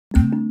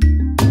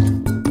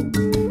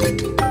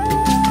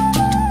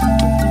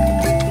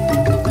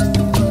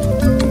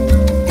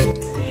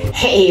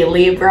Hey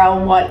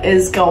Libra, what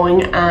is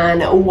going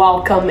on?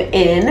 Welcome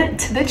in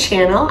to the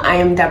channel. I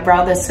am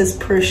Deborah, this is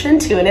Purusha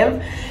Intuitive,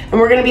 and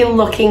we're going to be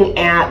looking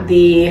at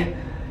the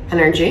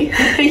energy,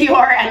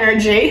 your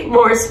energy,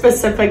 more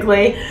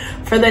specifically,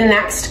 for the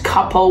next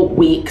couple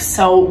weeks.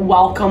 So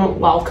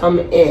welcome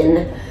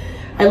in.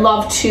 I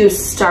love to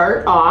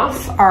start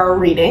off our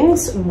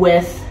readings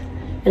with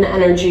an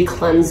energy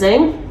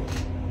cleansing.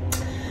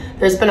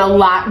 There's been a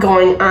lot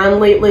going on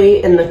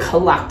lately in the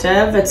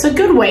collective. It's a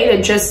good way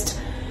to just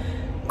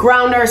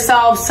ground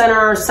ourselves, center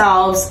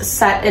ourselves,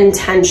 set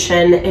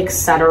intention,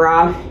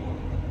 etc.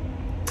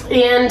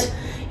 And,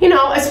 you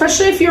know,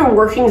 especially if you're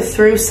working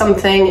through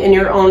something in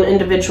your own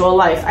individual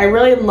life, I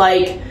really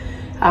like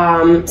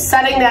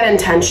setting that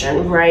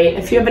intention, right?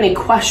 If you have any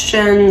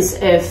questions,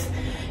 if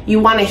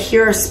you want to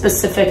hear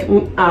specific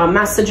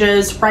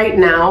messages, right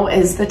now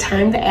is the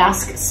time to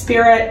ask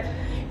Spirit,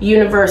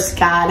 Universe,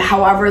 God,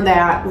 however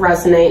that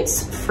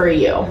resonates for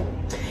you.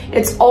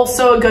 It's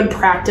also a good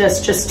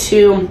practice just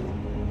to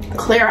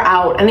clear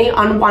out any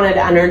unwanted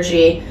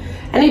energy,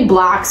 any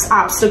blocks,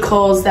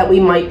 obstacles that we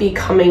might be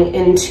coming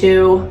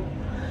into,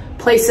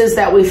 places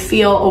that we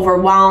feel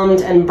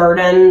overwhelmed and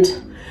burdened.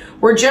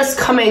 We're just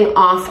coming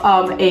off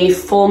of a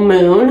full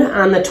moon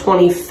on the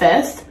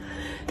 25th.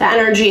 The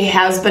energy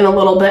has been a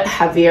little bit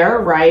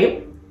heavier,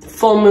 right?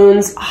 Full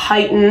moons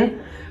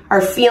heighten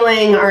our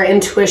feeling, our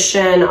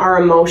intuition, our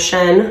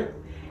emotion.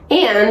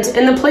 And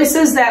in the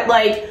places that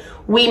like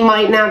we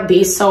might not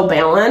be so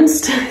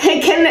balanced,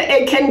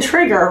 it can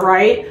trigger,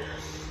 right?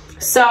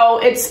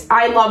 So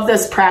I love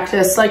this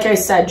practice, like I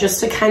said,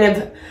 just to kind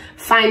of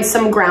find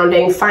some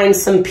grounding, find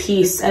some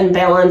peace and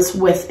balance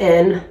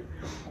within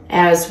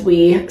as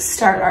we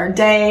start our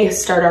day,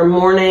 start our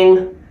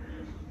morning,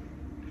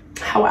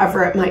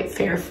 however it might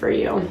fare for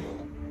you.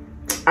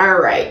 All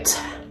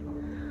right,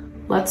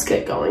 let's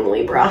get going,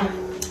 Libra.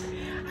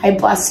 I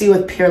bless you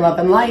with pure love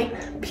and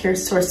light, pure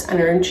source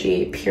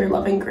energy, pure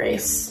love and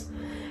grace.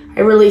 I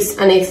release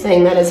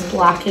anything that is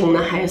blocking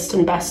the highest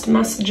and best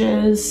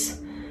messages,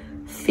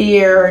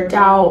 fear,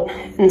 doubt,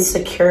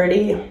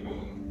 insecurity,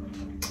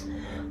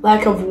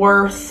 lack of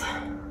worth,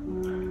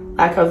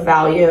 lack of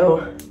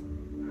value,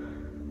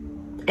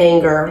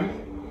 anger.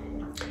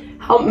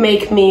 Help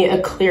make me a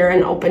clear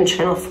and open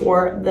channel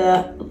for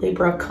the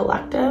Libra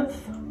collective.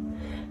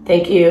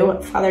 Thank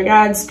you, Father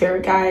God,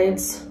 Spirit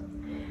guides,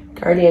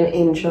 guardian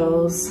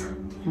angels,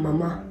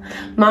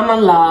 Mama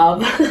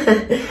love.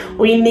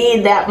 We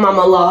need that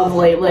mama love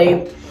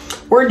lately.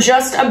 We're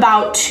just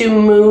about to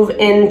move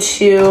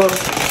into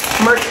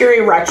Mercury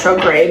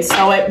retrograde.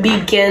 So it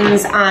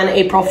begins on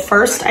April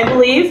 1st, I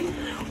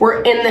believe.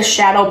 We're in the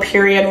shadow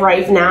period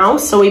right now,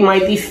 so we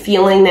might be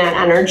feeling that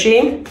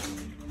energy,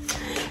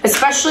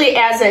 especially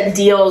as it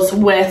deals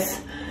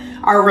with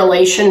our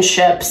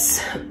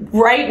relationships.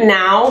 Right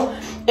now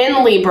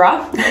in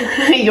Libra,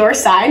 your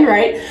sign,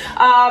 right?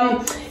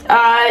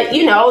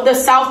 You know, the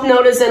South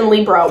Node is in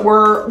Libra.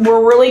 We're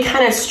really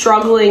kind of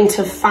struggling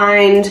to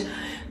find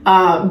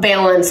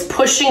balance,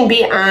 pushing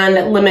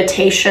beyond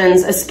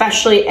limitations,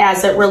 especially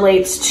as it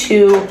relates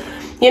to,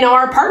 you know,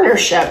 our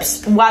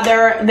partnerships,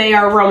 whether they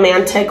are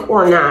romantic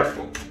or not.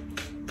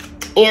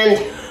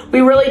 And we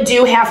really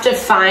do have to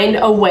find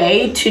a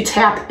way to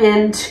tap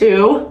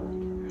into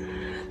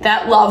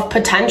that love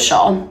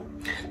potential,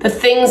 the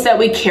things that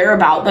we care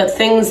about, the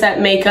things that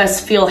make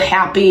us feel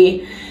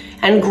happy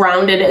and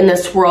grounded in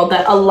this world,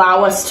 that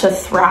allow us to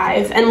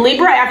thrive. And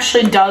Libra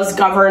actually does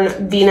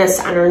govern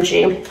Venus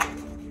energy.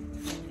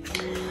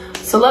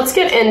 So let's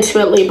get into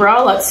it,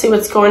 Libra. Let's see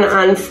what's going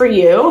on for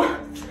you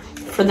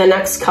for the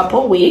next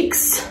couple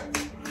weeks.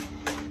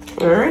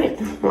 All right,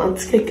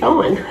 let's get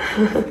going.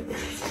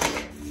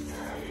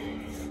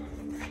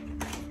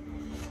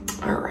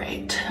 All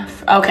right.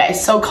 Okay,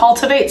 so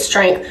cultivate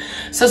strength.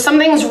 So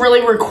something's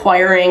really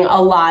requiring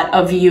a lot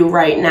of you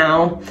right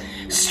now.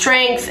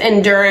 Strength,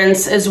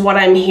 endurance is what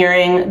I'm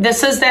hearing.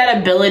 This is that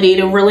ability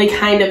to really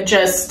kind of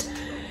just,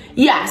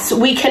 yes,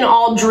 we can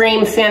all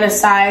dream,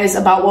 fantasize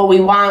about what we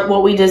want,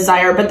 what we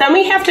desire, but then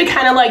we have to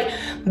kind of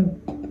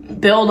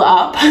like build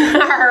up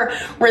our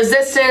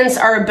resistance,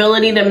 our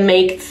ability to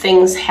make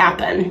things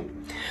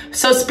happen.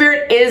 So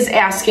Spirit is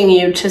asking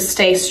you to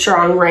stay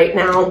strong right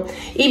now,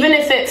 even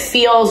if it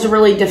feels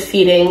really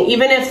defeating,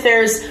 even if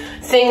there's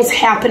things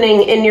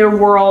happening in your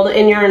world,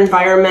 in your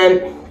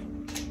environment,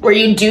 where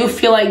you do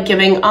feel like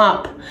giving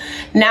up.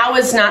 Now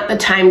is not the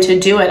time to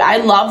do it. I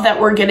love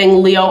that we're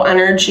getting Leo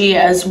energy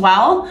as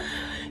well.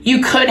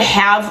 You could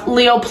have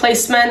Leo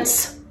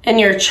placements in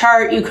your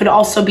chart. You could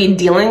also be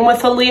dealing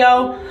with a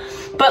Leo.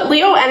 But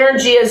Leo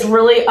energy is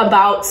really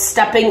about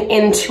stepping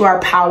into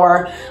our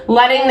power,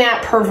 letting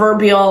that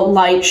proverbial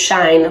light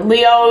shine.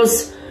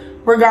 Leos,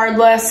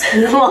 regardless,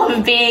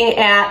 love being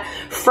at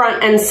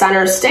front and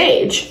center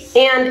stage.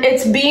 And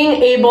it's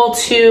being able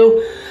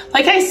to,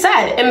 like I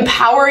said,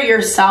 empower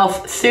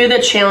yourself through the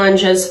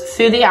challenges,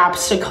 through the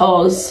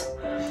obstacles,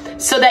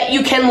 so that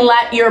you can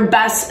let your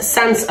best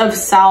sense of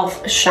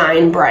self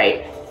shine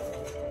bright.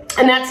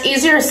 And that's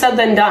easier said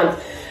than done,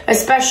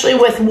 especially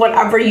with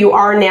whatever you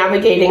are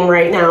navigating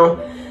right now.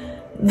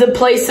 the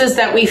places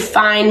that we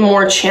find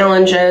more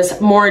challenges,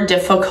 more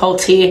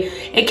difficulty,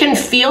 it can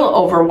feel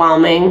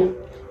overwhelming.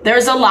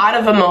 There's a lot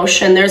of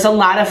emotion. There's a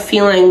lot of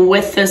feeling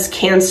with this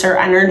Cancer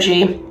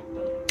energy.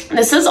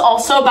 This is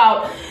also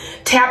about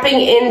tapping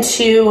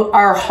into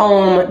our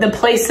home, the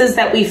places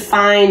that we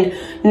find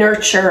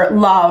nurture,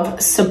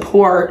 love,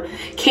 support.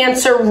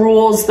 Cancer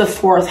rules the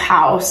 4th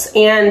house,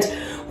 and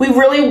we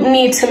really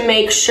need to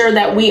make sure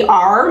that we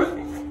are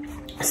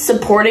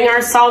supporting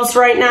ourselves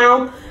right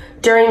now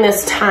during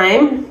this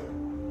time.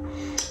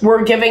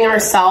 We're giving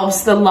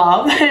ourselves the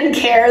love and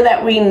care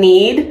that we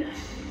need.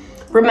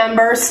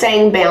 Remember,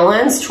 staying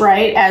balanced,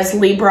 right, as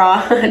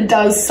Libra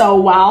does so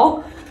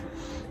well.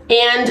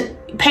 And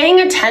paying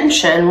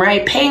attention,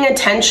 right? Paying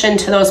attention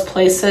to those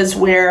places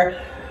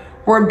where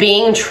we're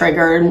being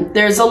triggered.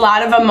 There's a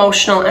lot of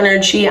emotional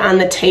energy on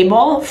the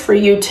table for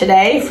you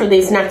today, for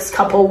these next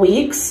couple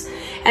weeks.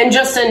 And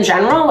just in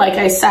general, like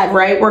I said,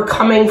 right, we're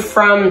coming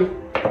from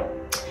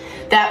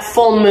that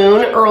full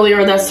moon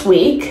earlier this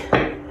week.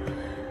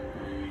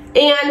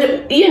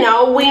 And, you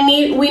know, we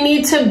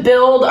need to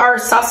build our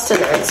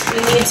sustenance. We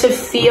need to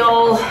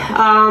feel,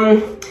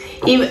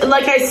 even,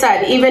 like I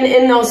said, even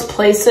in those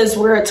places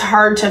where it's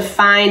hard to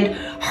find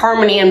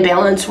harmony and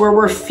balance, where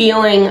we're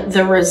feeling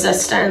the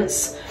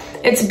resistance.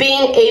 It's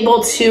being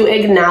able to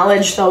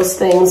acknowledge those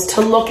things,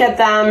 to look at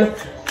them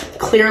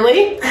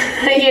clearly,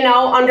 you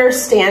know,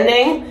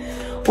 understanding.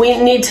 We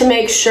need to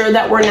make sure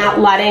that we're not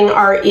letting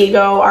our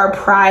ego, our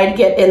pride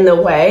get in the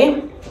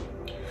way.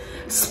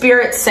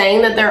 Spirit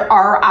saying that there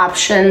are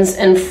options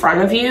in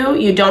front of you.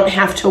 You don't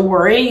have to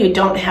worry. You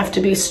don't have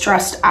to be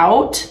stressed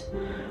out.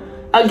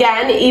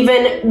 Again,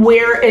 even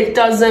where it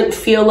doesn't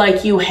feel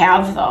like you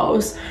have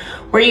those,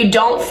 where you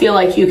don't feel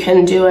like you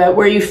can do it,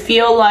 where you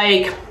feel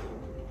like,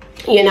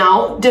 you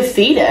know,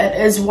 defeated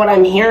is what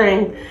I'm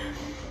hearing.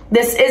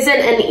 This isn't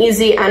an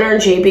easy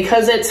energy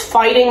because it's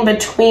fighting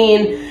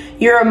between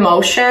your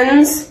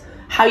emotions,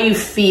 how you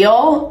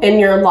feel in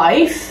your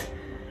life,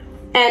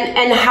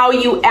 and how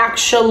you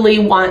actually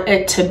want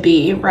it to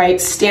be, right?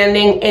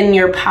 Standing in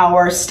your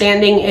power,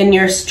 standing in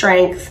your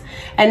strength,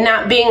 and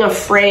not being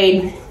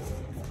afraid.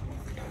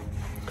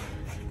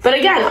 But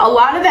again, a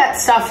lot of that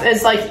stuff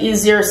is like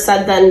easier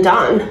said than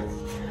done,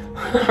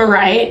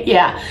 right?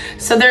 Yeah.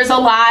 So there's a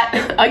lot,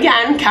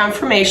 again,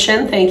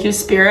 confirmation. Thank you,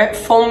 Spirit.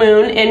 Full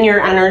moon in your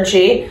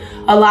energy,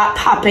 a lot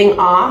popping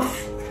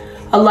off,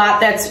 a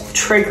lot that's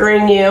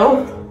triggering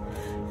you.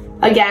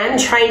 Again,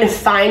 trying to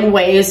find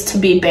ways to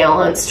be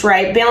balanced,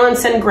 right?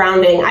 Balance and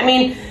grounding. I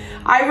mean,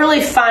 I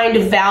really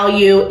find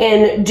value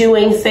in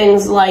doing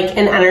things like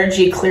an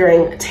energy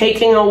clearing,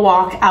 taking a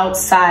walk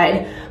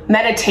outside,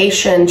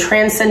 meditation,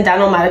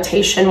 transcendental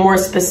meditation more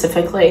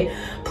specifically.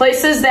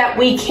 Places that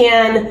we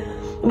can't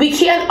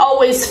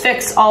always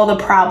fix all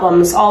the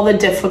problems, all the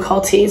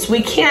difficulties.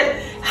 We can't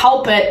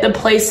help it, the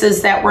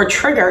places that we're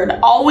triggered.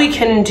 All we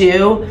can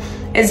do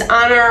is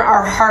honor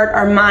our heart,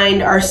 our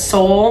mind, our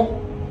soul,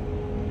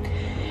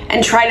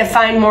 and try to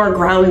find more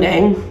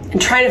grounding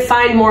and try to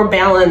find more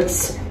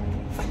balance.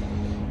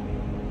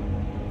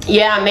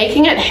 Yeah,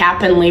 making it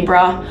happen,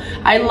 Libra.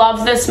 I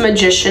love this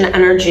Magician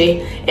energy.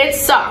 It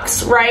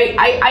sucks, right?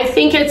 I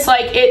think it's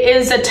like it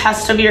is a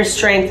test of your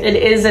strength. It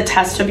is a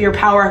test of your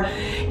power.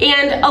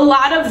 And a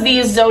lot of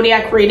these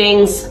zodiac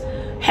readings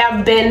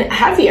have been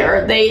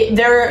heavier.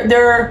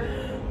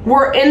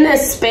 We're in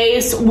this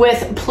space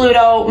with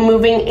Pluto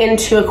moving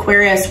into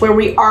Aquarius where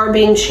we are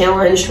being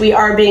challenged. We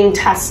are being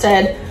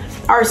tested.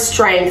 Our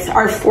strength,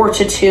 our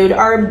fortitude,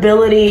 our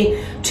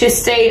ability to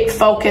stay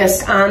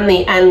focused on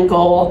the end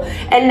goal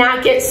and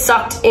not get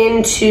sucked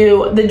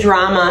into the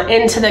drama,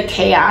 into the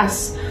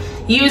chaos,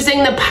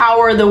 using the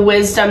power, the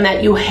wisdom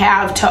that you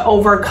have to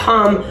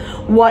overcome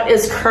what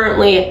is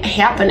currently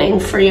happening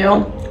for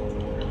you.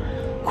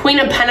 Queen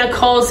of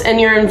Pentacles in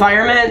your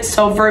environment,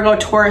 so Virgo,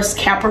 Taurus,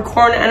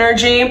 Capricorn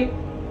energy.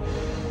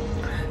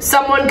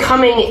 Someone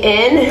coming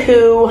in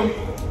who,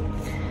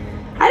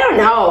 I don't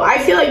know, I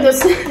feel like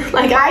this,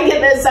 like I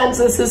get this sense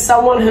this is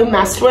someone who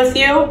messed with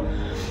you.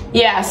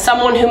 Yeah,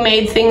 someone who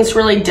made things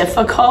really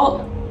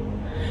difficult.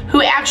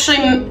 Who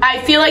actually, I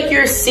feel like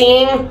you're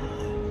seeing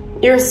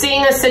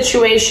a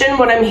situation,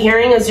 what I'm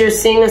hearing is you're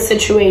seeing a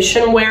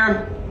situation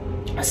where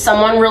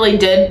someone really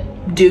did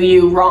do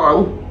you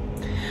wrong.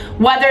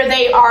 Whether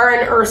they are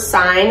an earth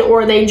sign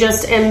or they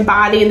just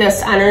embody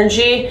this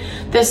energy,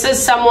 this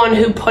is someone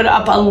who put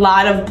up a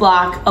lot of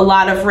block, a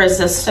lot of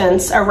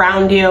resistance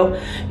around you.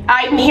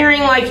 I'm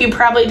hearing like you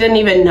probably didn't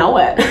even know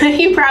it.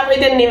 You probably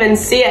didn't even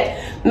see it.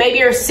 Maybe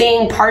you're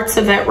seeing parts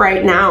of it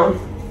right now.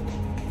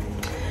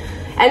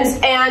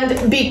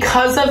 And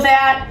because of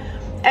that,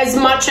 as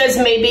much as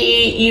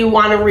maybe you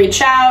want to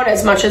reach out,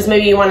 as much as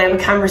maybe you want to have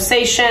a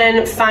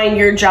conversation, find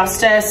your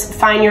justice,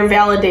 find your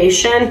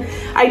validation,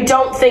 I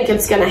don't think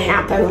it's going to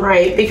happen,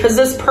 right? Because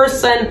this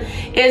person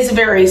is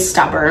very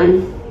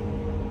stubborn.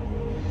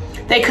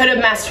 They could have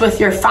messed with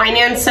your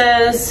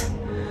finances.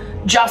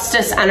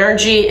 Justice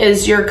energy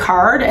is your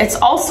card. It's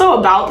also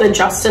about the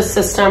justice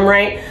system,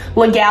 right?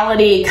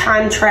 Legality,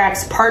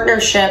 contracts,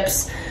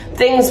 partnerships,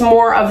 things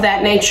more of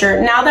that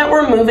nature. Now that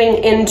we're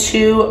moving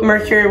into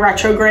Mercury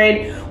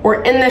retrograde,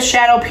 we're in the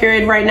shadow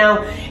period right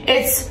now,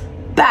 it's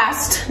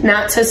best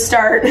not to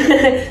start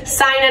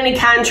sign any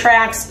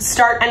contracts,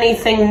 start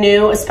anything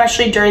new,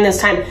 especially during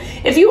this time.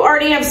 If you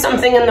already have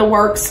something in the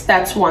works,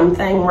 that's one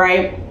thing,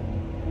 right?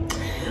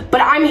 But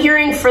I'm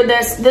hearing for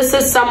this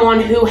is someone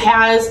who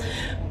has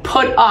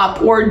put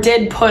up or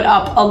did put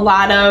up a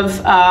lot of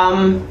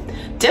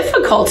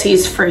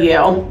difficulties for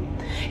you.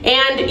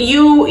 And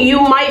you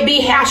might be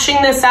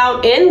hashing this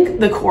out in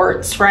the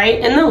courts, right?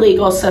 In the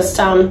legal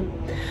system,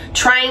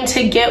 trying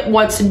to get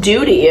what's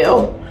due to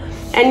you.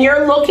 And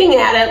you're looking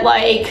at it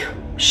like,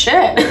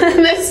 shit,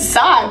 this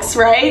sucks,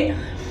 right?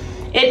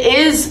 It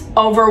is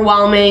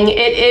overwhelming.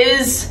 It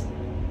is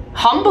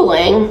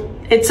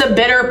humbling. It's a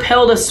bitter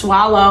pill to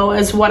swallow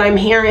is what I'm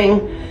hearing.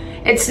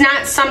 It's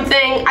not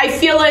something, I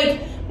feel like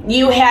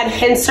you had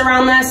hints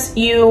around this.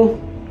 You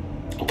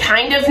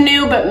kind of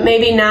knew, but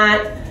maybe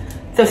not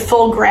the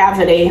full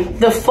gravity,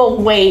 the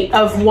full weight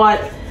of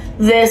what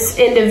this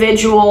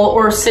individual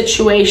or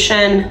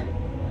situation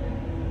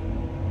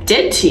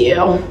did to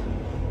you.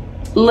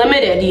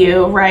 Limited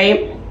you,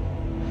 right?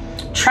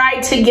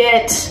 Tried to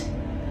get,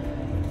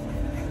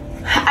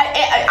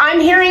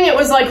 I'm hearing it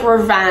was like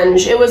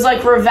revenge. It was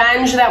like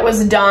revenge that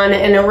was done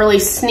in a really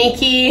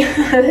sneaky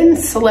and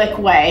slick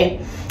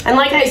way. And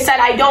like I said,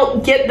 I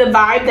don't get the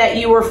vibe that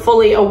you were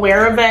fully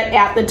aware of it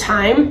at the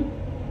time.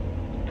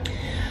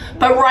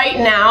 But right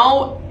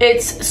now,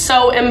 it's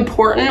so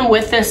important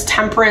with this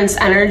temperance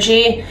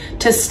energy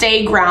to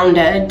stay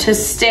grounded, to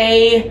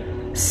stay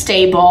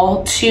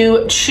stable,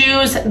 to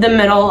choose the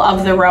middle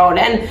of the road.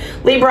 And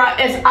Libra,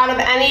 if out of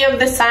any of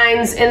the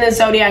signs in the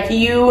zodiac,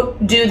 you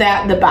do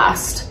that the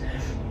best.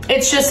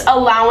 It's just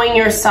allowing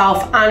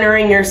yourself,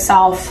 honoring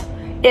yourself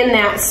in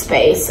that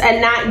space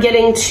and not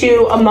getting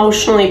too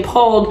emotionally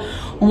pulled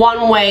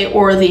one way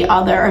or the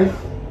other.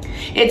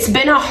 It's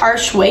been a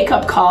harsh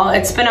wake-up call.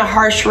 It's been a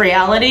harsh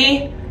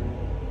reality.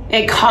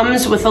 It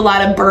comes with a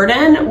lot of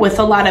burden, with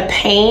a lot of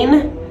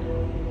pain,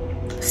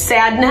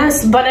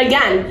 sadness. But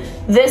again,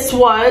 this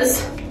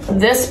was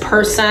this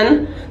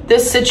person,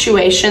 this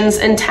situation's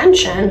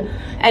intention.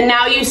 And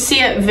now you see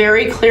it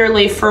very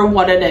clearly for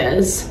what it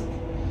is.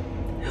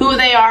 Who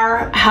they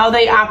are, how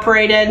they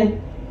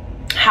operated,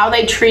 how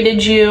they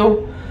treated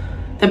you,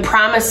 the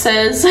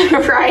promises,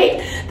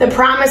 right? The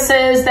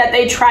promises that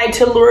they tried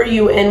to lure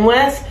you in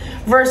with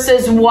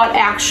versus what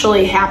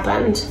actually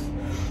happened.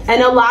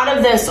 And a lot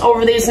of this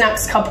over these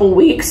next couple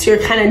weeks,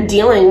 you're kind of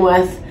dealing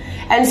with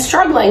and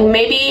struggling.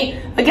 Maybe,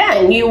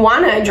 again, you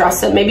want to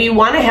address it. Maybe you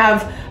want to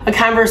have a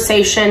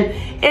conversation.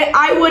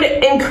 I would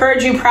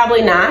encourage you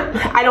probably not.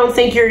 I don't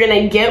think you're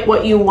going to get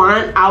what you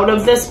want out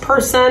of this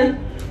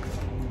person.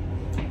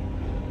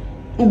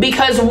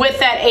 Because with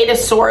that Eight of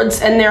Swords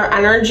and their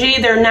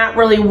energy, they're not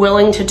really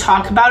willing to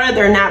talk about it.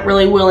 They're not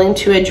really willing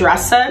to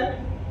address it.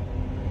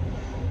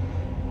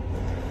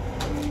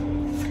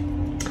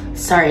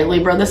 Sorry,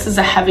 Libra, this is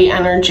a heavy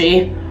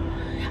energy.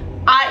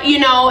 You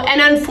know,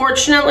 and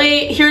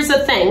unfortunately, here's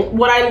the thing.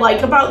 What I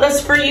like about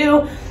this for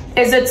you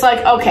is it's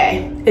like,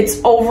 okay,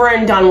 it's over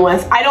and done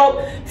with. I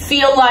don't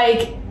feel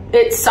like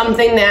it's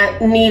something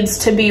that needs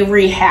to be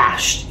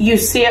rehashed. You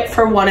see it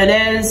for what it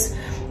is.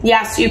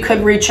 Yes, you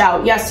could reach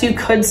out. Yes, you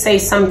could say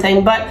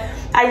something, but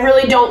I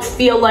really don't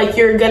feel like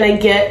you're gonna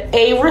get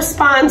a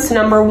response,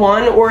 number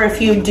one, or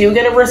if you do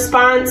get a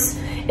response,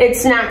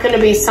 it's not gonna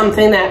be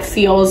something that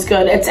feels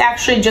good. It's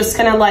actually just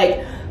gonna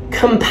like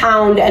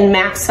compound and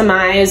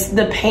maximize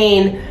the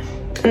pain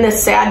and the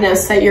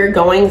sadness that you're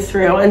going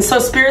through. And so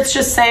Spirit's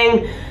just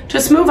saying,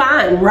 just move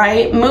on,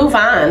 right? Move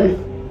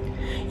on.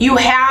 You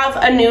have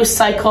a new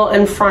cycle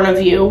in front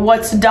of you.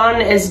 What's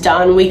done is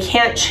done. We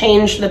can't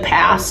change the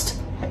past.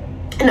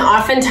 And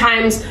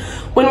oftentimes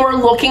when we're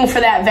looking for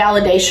that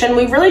validation,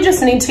 we really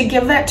just need to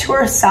give that to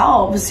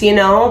ourselves, you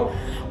know?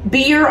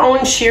 Be your own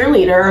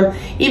cheerleader.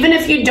 Even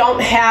if you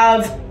don't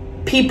have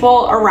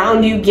people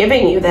around you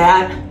giving you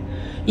that,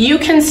 you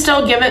can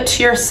still give it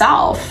to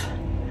yourself.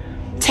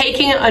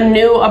 Taking a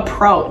new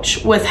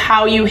approach with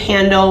how you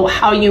handle,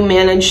 how you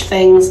manage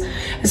things,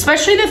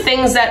 especially the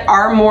things that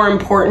are more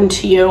important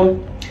to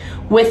you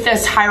with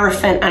this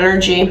Hierophant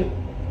energy.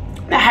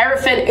 The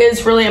Hierophant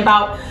is really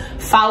about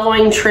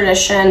following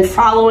tradition,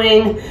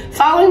 following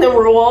the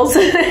rules,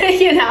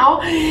 you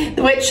know,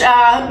 which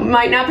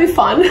might not be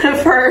fun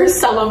for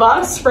some of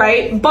us,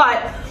 right?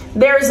 But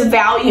there's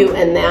value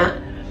in that.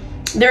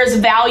 There's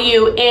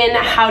value in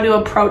how to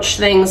approach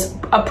things,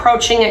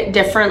 approaching it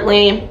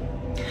differently,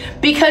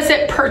 because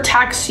it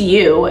protects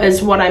you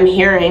is what I'm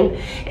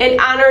hearing. It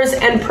honors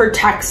and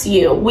protects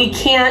you. We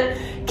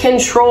can't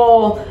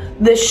control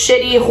the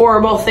shitty,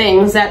 horrible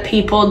things that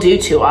people do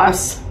to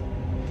us.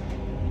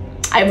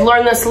 I've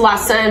learned this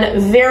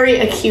lesson very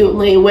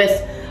acutely with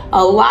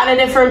a lot of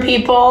different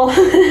people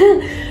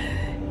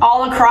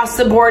all across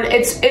the board.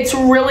 It's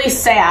really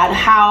sad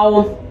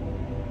how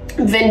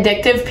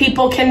vindictive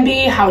people can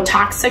be, how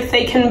toxic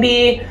they can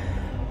be,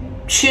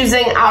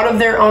 choosing out of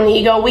their own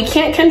ego. We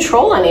can't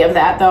control any of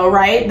that though,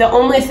 right? The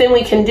only thing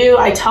we can do,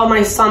 I tell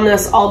my son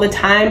this all the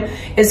time,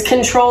 is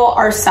control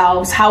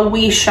ourselves, how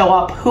we show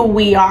up, who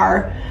we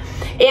are.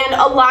 And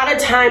a lot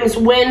of times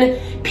when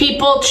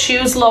people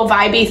choose low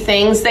vibey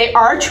things, they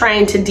are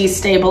trying to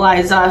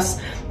destabilize us.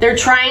 They're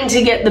trying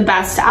to get the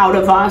best out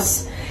of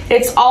us.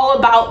 It's all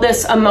about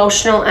this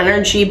emotional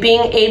energy,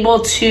 being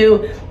able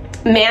to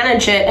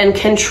manage it and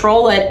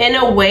control it in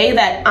a way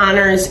that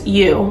honors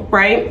you,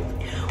 right?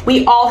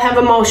 We all have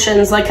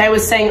emotions. Like I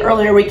was saying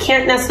earlier, we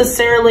can't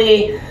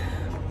necessarily,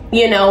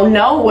 you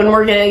know when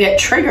we're gonna get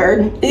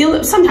triggered.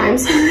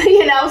 Sometimes,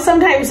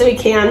 sometimes we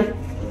can.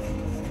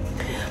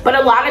 But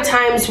a lot of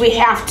times we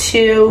have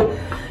to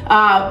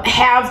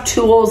have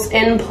tools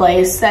in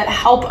place that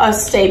help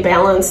us stay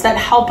balanced, that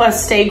help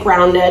us stay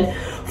grounded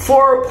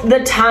for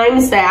the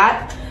times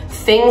that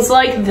things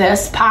like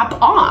this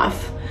pop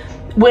off.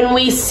 When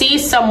we see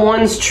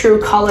someone's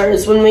true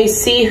colors, when we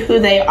see who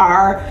they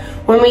are,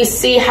 when we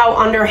see how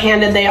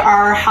underhanded they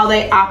are, how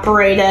they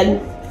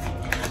operated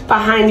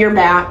behind your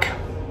back.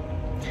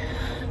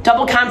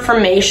 Double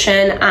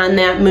confirmation on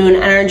that moon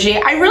energy.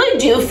 I really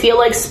do feel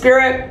like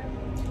Spirit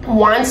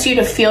wants you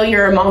to feel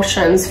your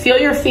emotions, feel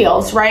your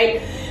feels, right?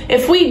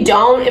 If we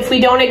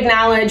don't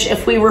acknowledge,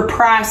 if we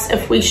repress,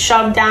 if we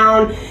shove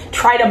down,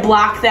 try to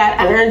block that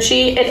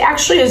energy, it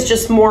actually is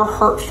just more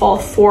hurtful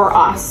for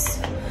us.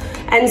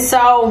 And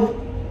so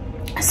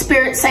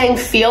Spirit's saying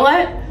feel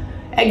it,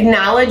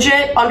 acknowledge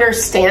it,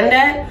 understand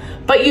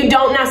it, but you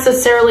don't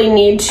necessarily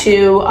need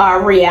to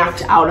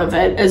react out of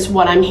it, is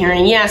what I'm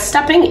hearing. Yeah,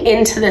 stepping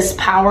into this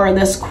power,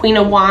 this Queen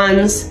of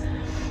Wands,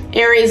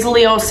 Aries,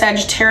 Leo,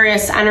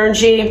 Sagittarius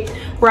energy,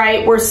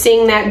 right? We're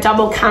seeing that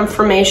double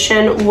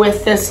confirmation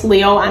with this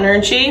Leo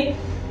energy.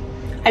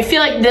 I feel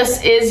like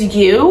this is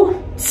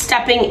you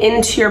stepping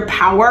into your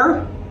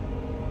power,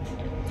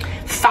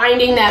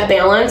 finding that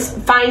balance,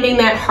 finding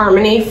that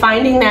harmony,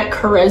 finding that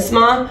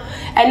charisma,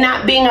 and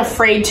not being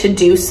afraid to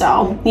do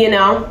so,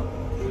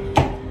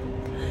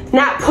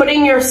 Not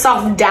putting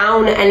yourself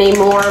down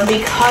anymore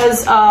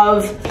because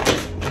of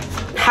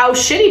how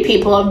shitty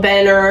people have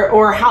been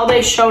or how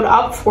they showed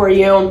up for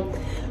you.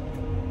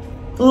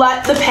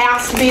 Let the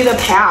past be the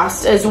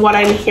past is what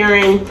I'm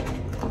hearing.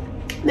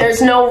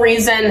 There's no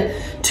reason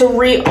to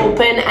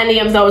reopen any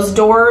of those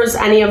doors,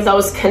 any of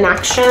those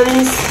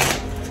connections.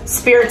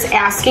 Spirit's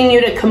asking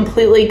you to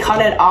completely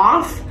cut it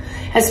off,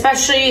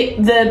 especially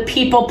the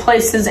people,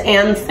 places,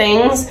 and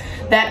things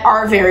that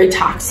are very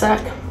toxic,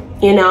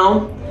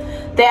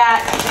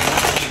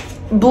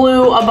 that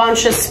blew a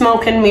bunch of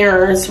smoke and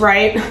mirrors,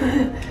 right?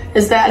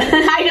 Is that,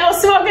 I know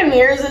smoke and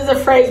mirrors is a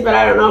phrase, but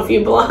I don't know if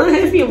you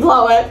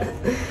blow it.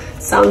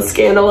 Sounds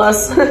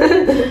scandalous. All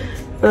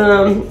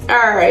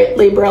right,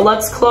 Libra,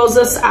 let's close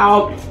this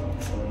out.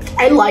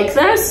 I like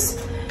this.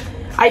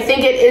 I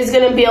think it is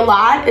going to be a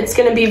lot. It's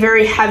going to be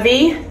very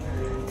heavy.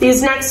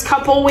 These next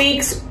couple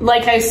weeks,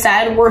 like I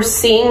said, we're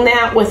seeing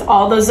that with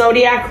all the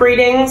zodiac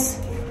readings.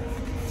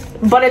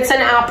 But it's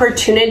an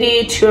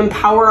opportunity to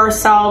empower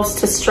ourselves,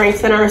 to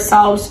strengthen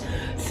ourselves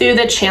through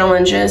the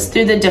challenges,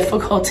 through the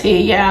difficulty.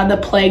 Yeah, the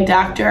plague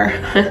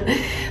doctor.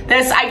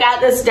 I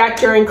got this deck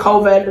during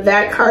COVID.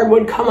 That card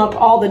would come up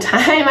all the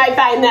time. I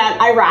find that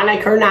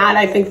ironic or not.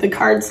 I think the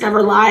cards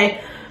never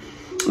lie.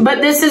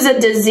 But this is a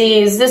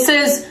disease. This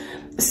is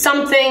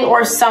something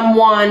or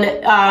someone.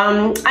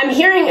 I'm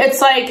hearing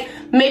it's like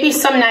maybe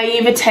some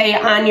naivete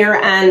on your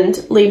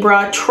end,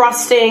 Libra,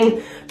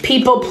 trusting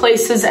people,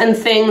 places, and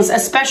things,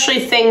 especially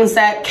things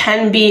that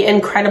can be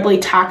incredibly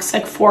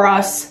toxic for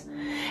us.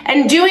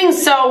 And doing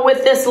so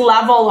with this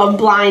level of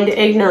blind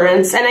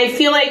ignorance. And I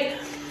feel like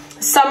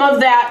some of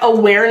that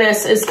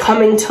awareness is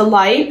coming to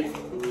light,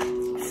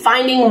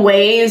 finding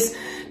ways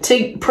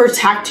to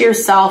protect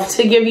yourself,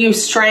 to give you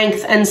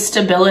strength and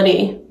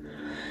stability.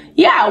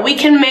 Yeah, we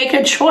can make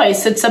a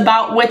choice. It's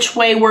about which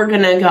way we're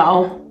gonna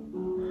go.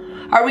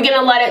 Are we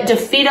gonna let it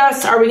defeat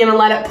us? Are we gonna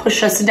let it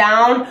push us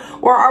down?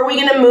 Or are we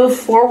gonna move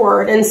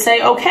forward and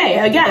say, okay,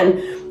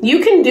 again, you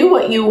can do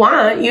what you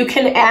want. You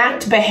can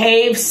act,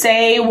 behave,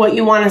 say what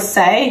you wanna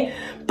say,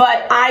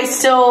 but I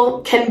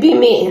still can be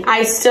me.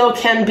 I still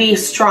can be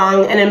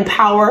strong and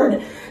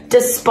empowered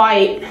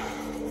despite.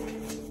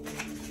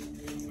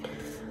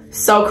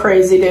 So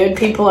crazy, dude.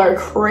 People are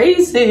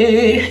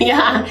crazy.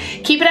 Yeah.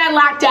 Keep it at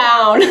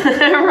lockdown,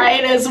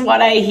 right, is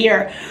what I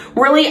hear.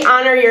 Really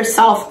honor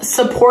yourself,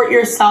 support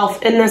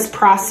yourself in this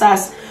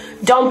process.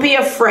 Don't be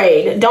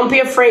afraid. Don't be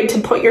afraid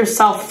to put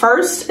yourself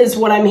first is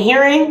what I'm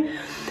hearing.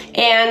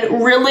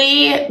 And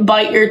really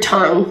bite your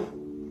tongue.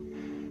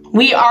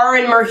 We are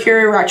in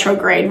Mercury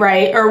retrograde,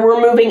 right? Or we're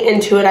moving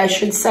into it, I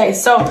should say.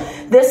 So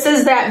this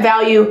is that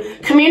value.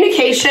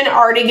 Communication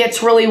already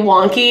gets really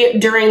wonky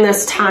during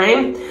this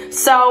time.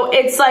 So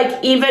it's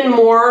like even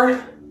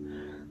more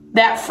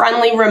that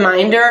friendly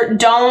reminder.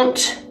 Don't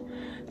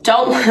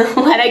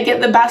let it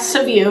get the best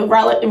of you,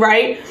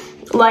 right?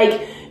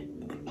 Like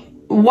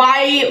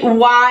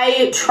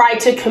why try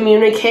to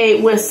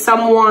communicate with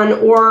someone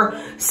or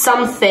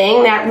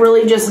something that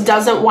really just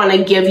doesn't want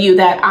to give you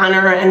that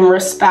honor and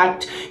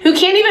respect, who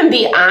can't even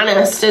be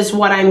honest, is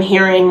what I'm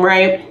hearing,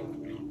 right?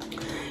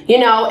 You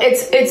know,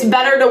 it's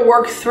better to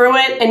work through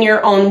it in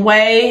your own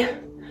way,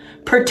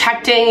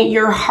 protecting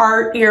your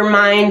heart, your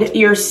mind,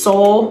 your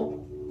soul,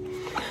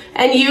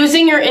 and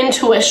using your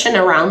intuition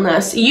around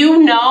this.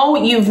 You know,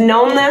 you've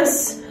known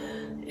this.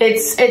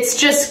 It's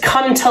just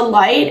come to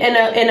light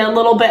in a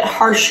little bit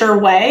harsher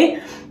way.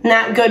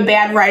 Not good,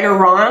 bad, right, or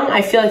wrong.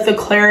 I feel like the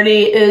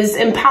clarity is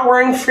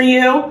empowering for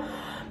you.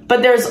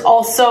 But there's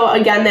also,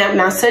 again, that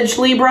message,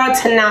 Libra,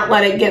 to not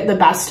let it get the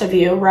best of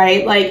you,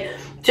 right? Like,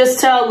 just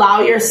to allow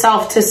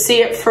yourself to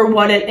see it for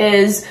what it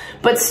is,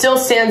 but still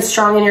stand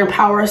strong in your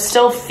power.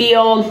 Still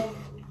feel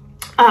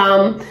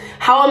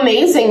how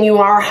amazing you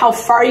are, how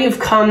far you've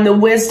come, the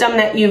wisdom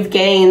that you've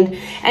gained,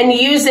 and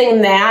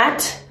using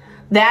that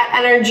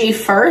energy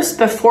first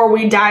before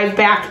we dive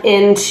back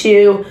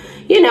into,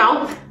 you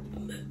know,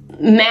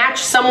 match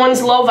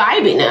someone's low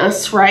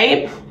vibiness,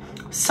 right?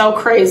 So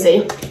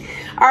crazy.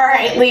 All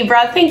right,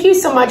 Libra, thank you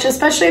so much,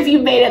 especially if you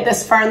made it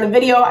this far in the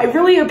video. I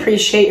really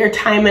appreciate your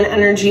time and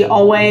energy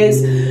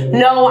always.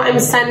 Know I'm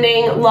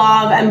sending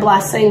love and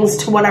blessings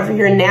to whatever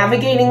you're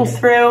navigating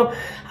through.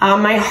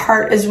 My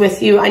heart is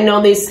with you. I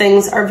know these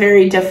things are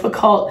very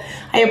difficult.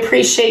 I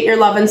appreciate your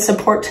love and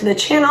support to the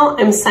channel.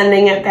 I'm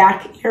sending it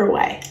back your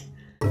way.